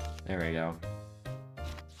 There we go.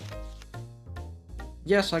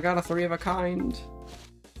 Yes, I got a 3 of a kind.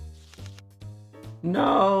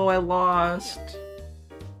 No, I lost.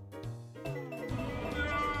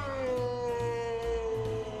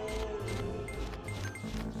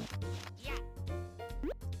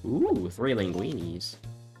 Ooh, 3 linguinis.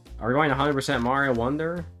 Are we going 100% Mario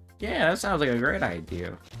Wonder? Yeah, that sounds like a great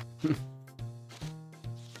idea.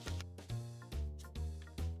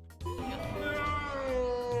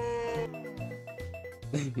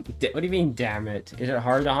 What do you mean, damn it? Is it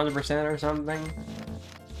hard to 100% or something?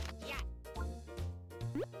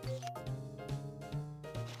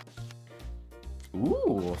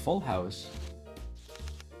 Ooh, a full house.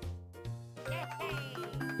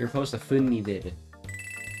 You're supposed to funny vid.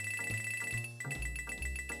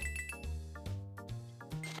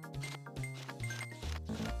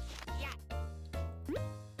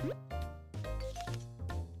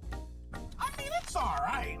 I mean, it's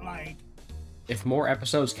alright, like... If more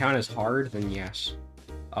episodes count as hard, then yes.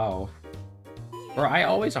 Oh. Or I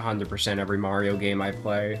always 100% every Mario game I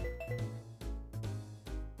play.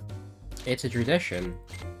 It's a tradition.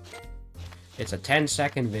 It's a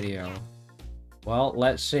 10-second video. Well,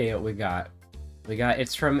 let's see what we got.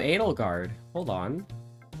 It's from Edelgard. Hold on.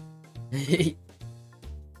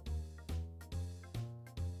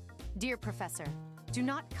 Dear Professor, do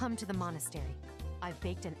not come to the monastery. I've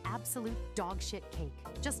baked an absolute dogshit cake.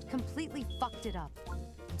 Just completely fucked it up.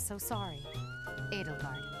 I'm so sorry.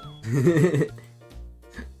 Edelgard.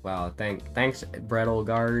 Wow, thanks,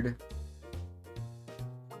 Bredelgard.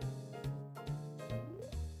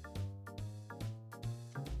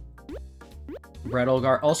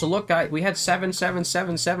 Bredelgard. Also, look, guys, we had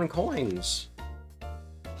 7777 coins.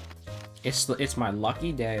 It's my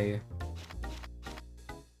lucky day.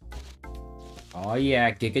 Oh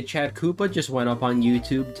yeah, Giga Chad Koopa just went up on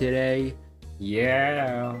YouTube today.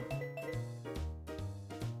 Yeah.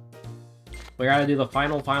 We gotta do the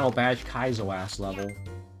final badge Kaizoass level.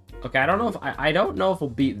 Okay, I don't know if we'll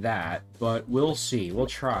beat that, but we'll see. We'll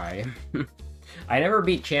try. I never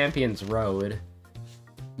beat Champions Road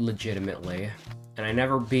legitimately, and I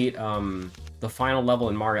never beat the final level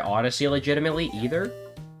in Mario Odyssey legitimately either.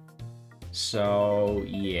 So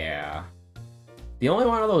yeah, the only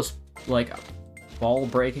one of those like ball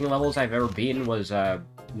breaking levels I've ever beaten was the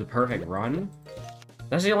Perfect Run.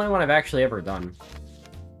 That's the only one I've actually ever done.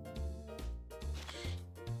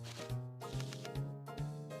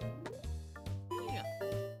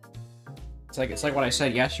 It's like what I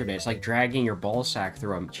said yesterday. It's like dragging your ball sack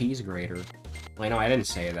through a cheese grater. Wait, no, I didn't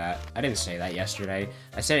say that. I didn't say that yesterday.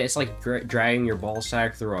 I said it's like dragging your ball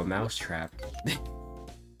sack through a mouse trap.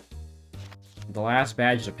 The last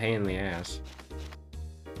badge is a pain in the ass.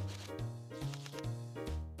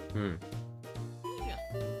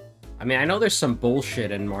 I mean, I know there's some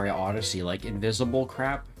bullshit in Mario Odyssey, like invisible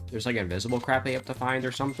crap. There's like invisible crap they have to find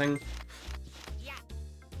or something.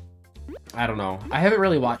 I don't know. I haven't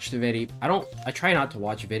really watched the video. I try not to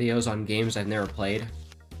watch videos on games I've never played.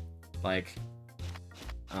 Like,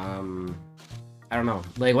 I don't know.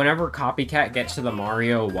 Like, whenever Copycat gets to the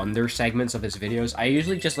Mario Wonder segments of his videos, I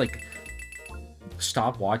usually just, like,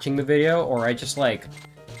 stop watching the video, or I just, like,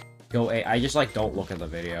 I just, like, don't look at the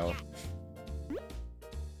video.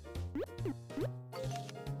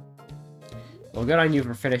 Well, good on you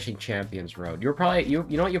for finishing Champions Road. You're probably, you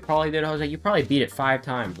know what you probably did, Jose? You probably beat it 5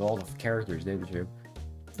 times with all the characters, didn't you?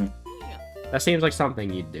 That seems like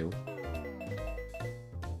something you'd do.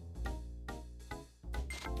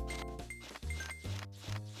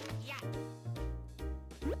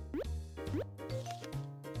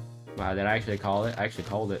 Wow, did I actually call it? I actually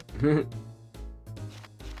called it.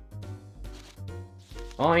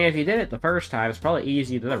 Well, yeah, if you did it the first time, it's probably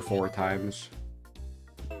easy the other 4 times.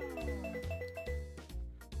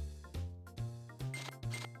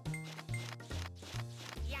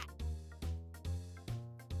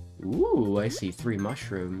 Ooh, I see 3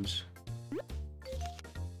 mushrooms.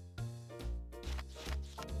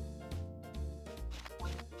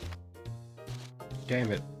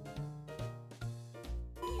 Damn it.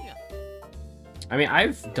 I mean,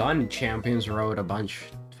 I've done Champions Road a bunch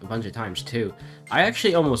of times too. I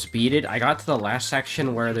actually almost beat it. I got to the last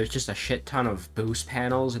section where there's just a shit ton of boost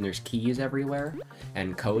panels and there's keys everywhere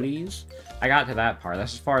and Cody's. I got to that part.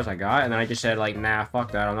 That's as far as I got, and then I just said like, nah,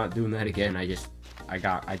 fuck that. I'm not doing that again. I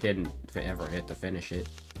didn't ever hit to finish it.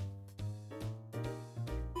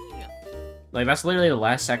 Like, that's literally the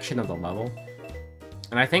last section of the level.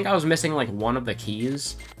 And I think I was missing like one of the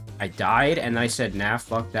keys. I died, and I said, nah,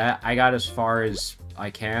 fuck that. I got as far as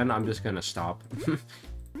I can. I'm just gonna stop.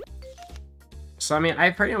 So, I mean, I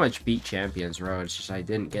pretty much beat Champions Road. It's just I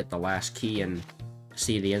didn't get the last key and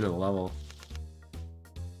see the end of the level.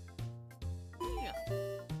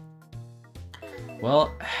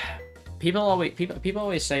 Well, people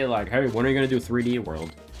always say, like, hey, when are you gonna do 3D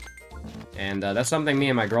World? And that's something me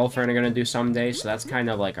and my girlfriend are gonna do someday, so that's kind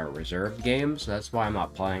of like a reserved game, so that's why I'm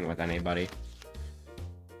not playing with anybody.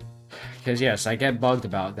 Because, yes, I get bugged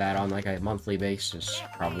about that on, like, a monthly basis,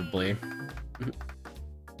 probably.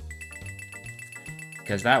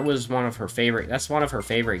 Because that was one of her favorite... That's one of her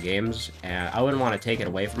favorite games, and I wouldn't want to take it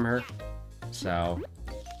away from her. So,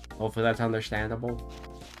 hopefully that's understandable.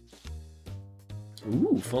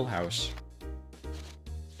 Ooh, Full House.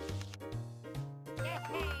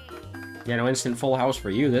 Yeah, no instant Full House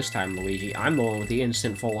for you this time, Luigi. I'm the one with the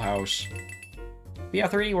instant Full House. But yeah,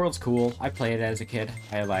 3D World's cool. I played it as a kid.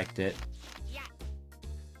 I liked it.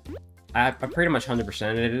 I pretty much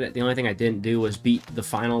 100%ed it. The only thing I didn't do was beat the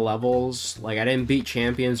final levels. Like, I didn't beat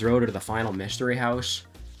Champions Road or the final Mystery House.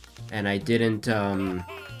 And I didn't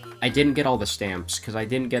I didn't get all the stamps, because I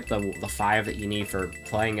didn't get the 5 that you need for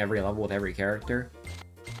playing every level with every character.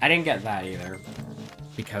 I didn't get that either,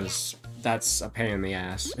 because that's a pain in the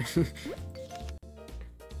ass.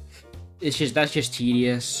 That's just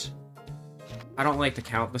tedious. I don't like to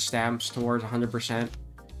count the stamps towards 100%.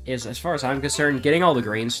 As far as I'm concerned, getting all the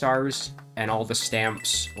green stars and all the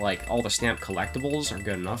stamps, like, all the stamp collectibles are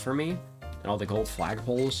good enough for me. And all the gold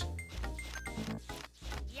flagpoles.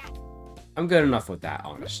 I'm good enough with that,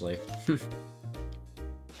 honestly.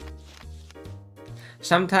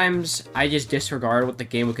 Sometimes I just disregard what the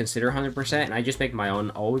game would consider 100%, and I just make my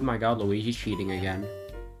own. Oh my god, Luigi's cheating again.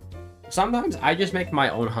 Sometimes I just make my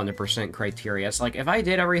own 100% criteria. It's like, if I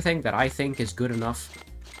did everything that I think is good enough,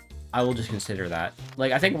 I will just consider that.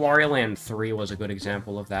 Like, I think Wario Land 3 was a good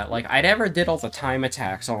example of that. Like, I never did all the time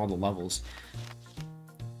attacks on all the levels.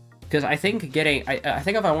 Because I think I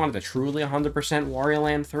think if I wanted to truly 100% Wario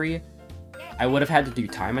Land 3, I would have had to do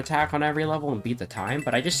time attack on every level and beat the time,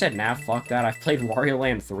 but I just said, nah, fuck that. I've played Wario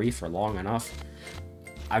Land 3 for long enough.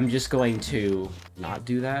 I'm just going to not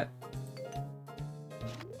do that.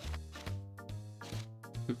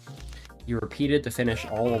 You repeated to finish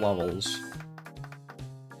all the levels.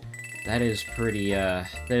 That is pretty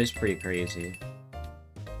crazy.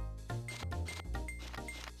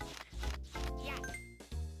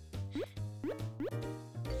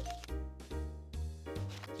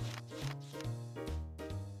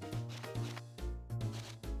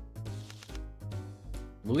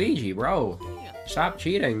 Luigi, bro, stop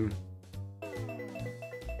cheating.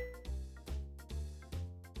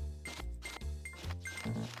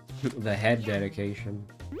 The head dedication.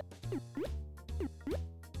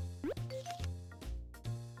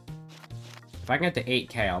 If I can get to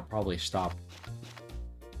 8K, I'll probably stop.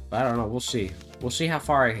 But I don't know, we'll see. We'll see how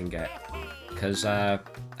far I can get. Because, I've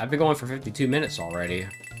been going for 52 minutes already.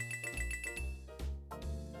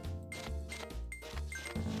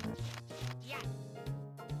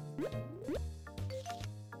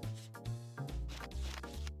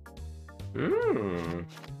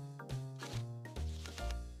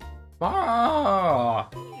 Ah!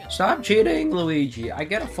 Stop cheating, Luigi! I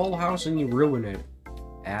get a full house and you ruin it,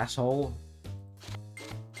 asshole.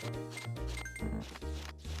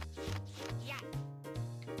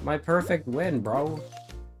 My perfect win, bro.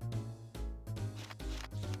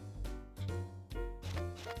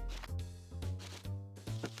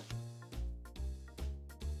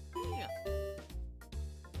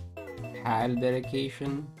 Had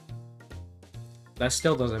dedication? That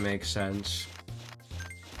still doesn't make sense.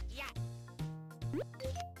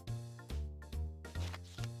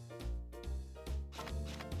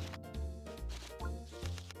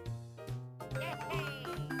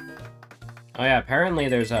 Oh yeah, apparently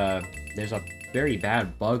there's a very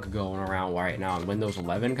bad bug going around right now on Windows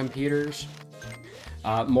 11 computers.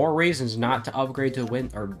 More reasons not to upgrade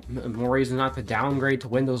to more reasons not to downgrade to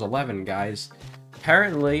Windows 11, guys.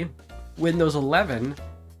 Apparently, Windows 11,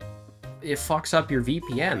 it fucks up your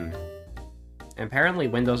VPN. And apparently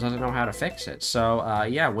Windows doesn't know how to fix it. So,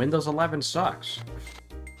 yeah, Windows 11 sucks.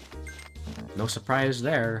 No surprise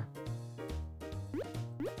there.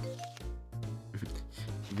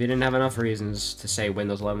 If you didn't have enough reasons to say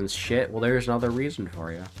Windows 11's shit, well, there's another reason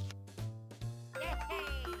for you.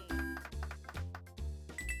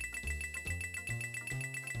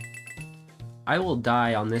 I will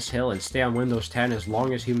die on this hill and stay on Windows 10 as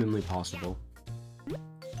long as humanly possible.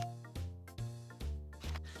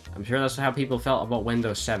 I'm sure that's how people felt about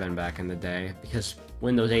Windows 7 back in the day, because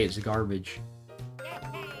Windows 8 is garbage.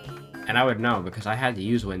 And I would know, because I had to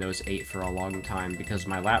use Windows 8 for a long time, because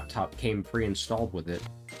my laptop came pre-installed with it.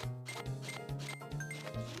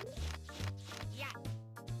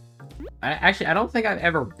 I don't think I've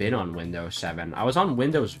ever been on Windows 7. I was on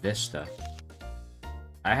Windows Vista.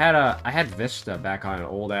 I had Vista back on an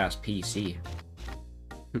old-ass PC.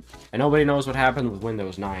 And nobody knows what happened with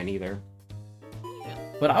Windows 9 either.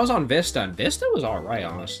 But I was on Vista, and Vista was alright,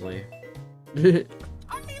 honestly. I mean,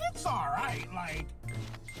 it's alright, like...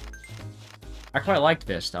 I quite liked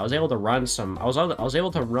Vista. I was able to run some... I was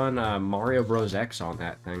able to run Mario Bros. X on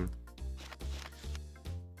that thing.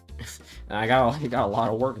 And I got a lot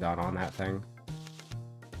of work done on that thing.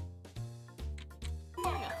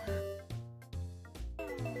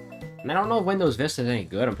 And I don't know if Windows Vista is any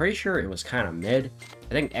good. I'm pretty sure it was kind of mid.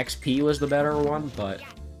 I think XP was the better one, but...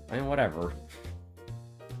 I mean, whatever.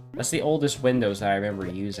 That's the oldest Windows that I remember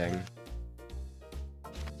using.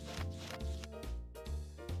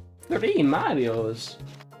 3 Marios!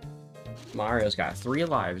 Mario's got 3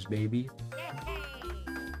 lives, baby.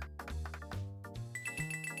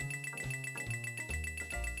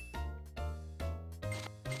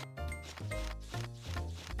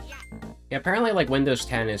 Yeah, apparently, like, Windows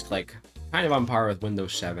 10 is, like, kind of on par with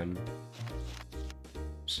Windows 7.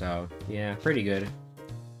 So, yeah, pretty good.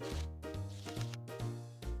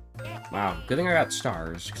 Wow, good thing I got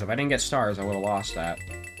stars, because if I didn't get stars, I would have lost that.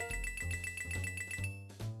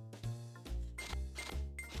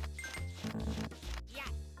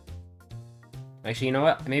 Actually, you know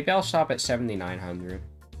what? Maybe I'll stop at 7,900.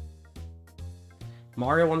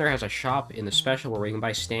 Mario Wonder has a shop in the special where we can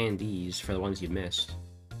buy standees for the ones you missed.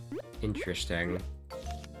 Interesting.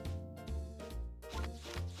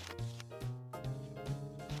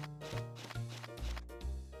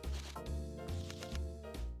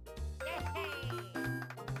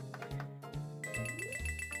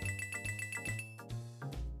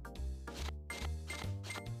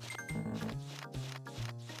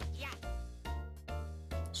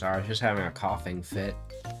 Sorry, I was just having a coughing fit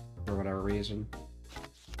for whatever reason.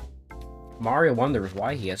 Mario wonders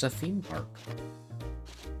why he has a theme park.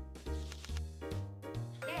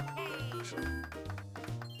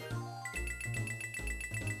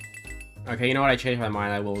 Okay, you know what? I changed my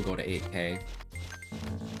mind. I will go to 8K.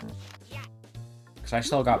 Because I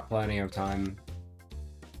still got plenty of time.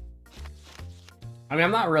 I mean,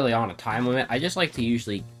 I'm not really on a time limit. I just like to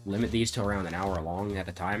usually limit these to around an hour long at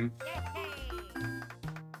a time.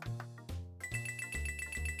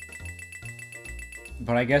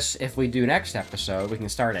 But I guess if we do next episode, we can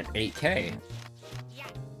start at 8K.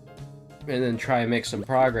 And then try and make some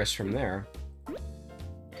progress from there.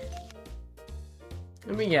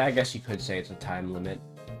 I mean, yeah, I guess you could say it's a time limit.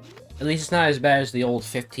 At least it's not as bad as the old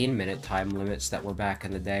 15-minute time limits that were back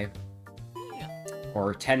in the day.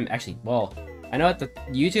 Or 10, actually, well, I know that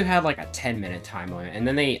YouTube had like a 10-minute time limit, and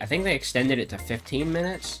then I think they extended it to 15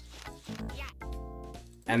 minutes.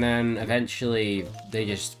 And then, eventually, they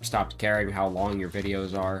just stopped caring how long your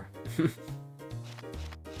videos are.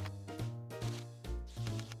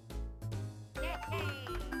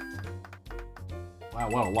 Wow,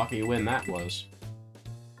 what a lucky win that was.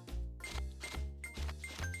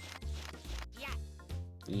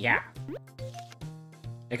 Yeah.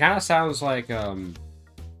 It kind of sounds like,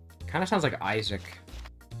 Isaac.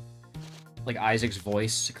 Like Isaac's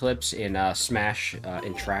voice clips in, Smash,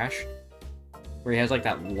 in Trash. Where he has, like,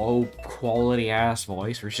 that low-quality-ass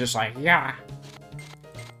voice where it's just like, yeah!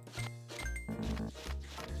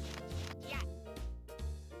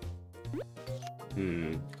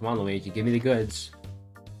 Come on, Luigi, give me the goods.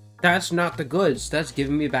 That's not the goods! That's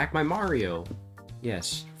giving me back my Mario!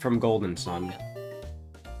 Yes, from Golden Sun.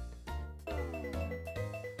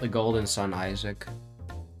 The Golden Sun Isaac.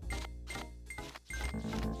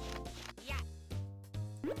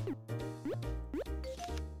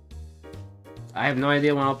 I have no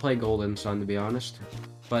idea when I'll play Golden Sun, to be honest.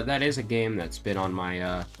 But that is a game that's been on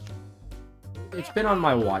my, it's been on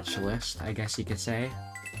my watch list, I guess you could say.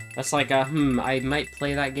 That's like a, I might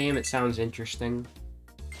play that game, it sounds interesting.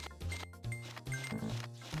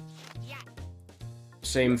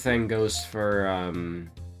 Same thing goes for,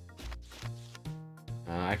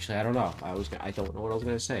 actually, I don't know. I don't know what I was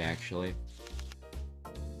gonna say, actually.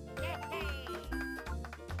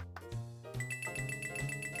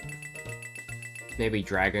 Maybe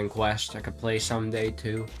Dragon Quest I could play someday,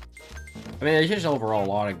 too. I mean, there's just overall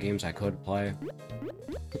a lot of games I could play.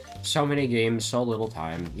 So many games, so little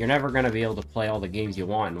time. You're never gonna be able to play all the games you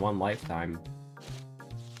want in one lifetime.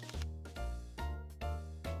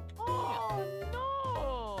 Oh,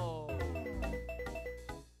 no!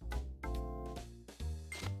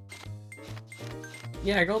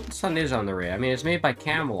 Yeah, Golden Sun is on the radar. I mean, it's made by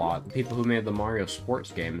Camelot, the people who made the Mario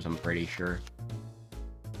sports games, I'm pretty sure.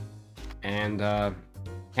 And,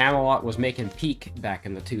 Camelot was making Peak back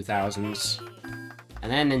in the 2000s.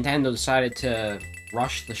 And then Nintendo decided to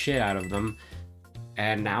rush the shit out of them.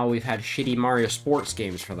 And now we've had shitty Mario sports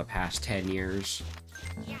games for the past 10 years.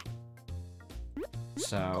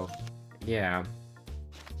 So, yeah.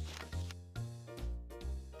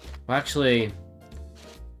 Well, actually,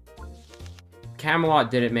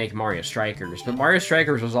 Camelot didn't make Mario Strikers, but Mario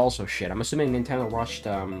Strikers was also shit. I'm assuming Nintendo rushed,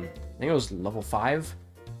 I think it was level 5?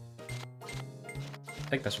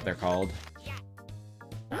 I think that's what they're called.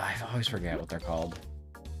 I always forget what they're called.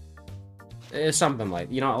 It's something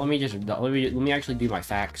like, you know, let me actually do my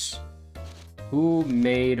facts. Who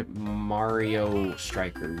made Mario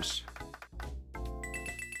Strikers?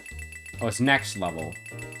 Oh, it's Next Level.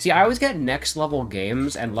 See, I always get Next Level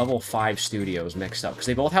Games and Level 5 Studios mixed up, because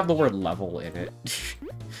they both have the word level in it.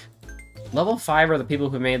 Level 5 are the people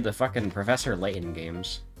who made the fucking Professor Layton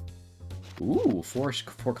games. Ooh, four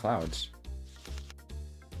clouds.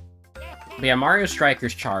 But yeah, Mario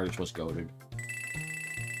Strikers Charge was goated.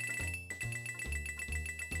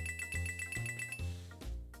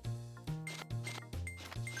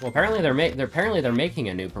 Well, apparently they're making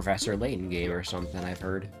a new Professor Layton game or something, I've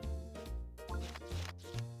heard.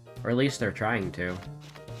 Or at least they're trying to.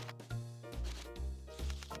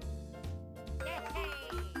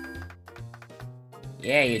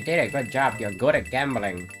 Yeah, you did a good job. You're good at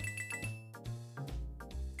gambling.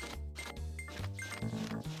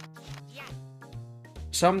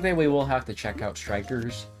 Someday we will have to check out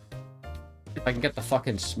Strikers. If I can get the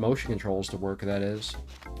fucking motion controls to work, that is.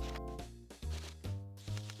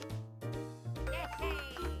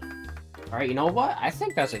 Alright, you know what? I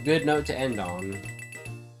think that's a good note to end on.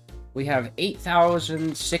 We have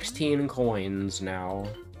 8,016 coins now.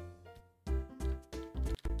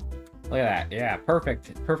 Look at that. Yeah,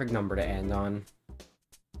 perfect number to end on.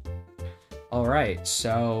 Alright,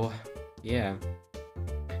 so yeah.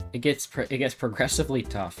 It gets progressively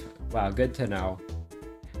tough. Wow, good to know.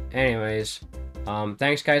 Anyways,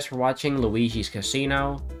 thanks guys for watching Luigi's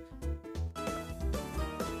Casino.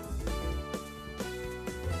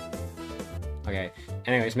 Okay,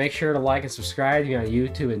 anyways, make sure to like and subscribe on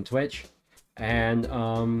YouTube and Twitch. And,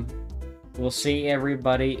 we'll see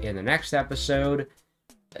everybody in the next episode.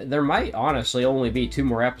 There might, honestly, only be 2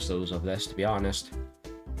 more episodes of this, to be honest.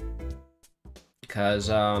 Because,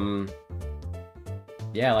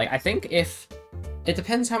 yeah, like, I think if... It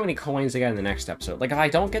depends how many coins I get in the next episode. Like, if I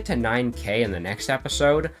don't get to 9k in the next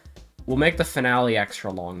episode, we'll make the finale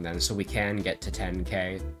extra long then, so we can get to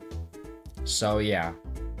 10k. So, yeah.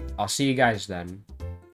 I'll see you guys then.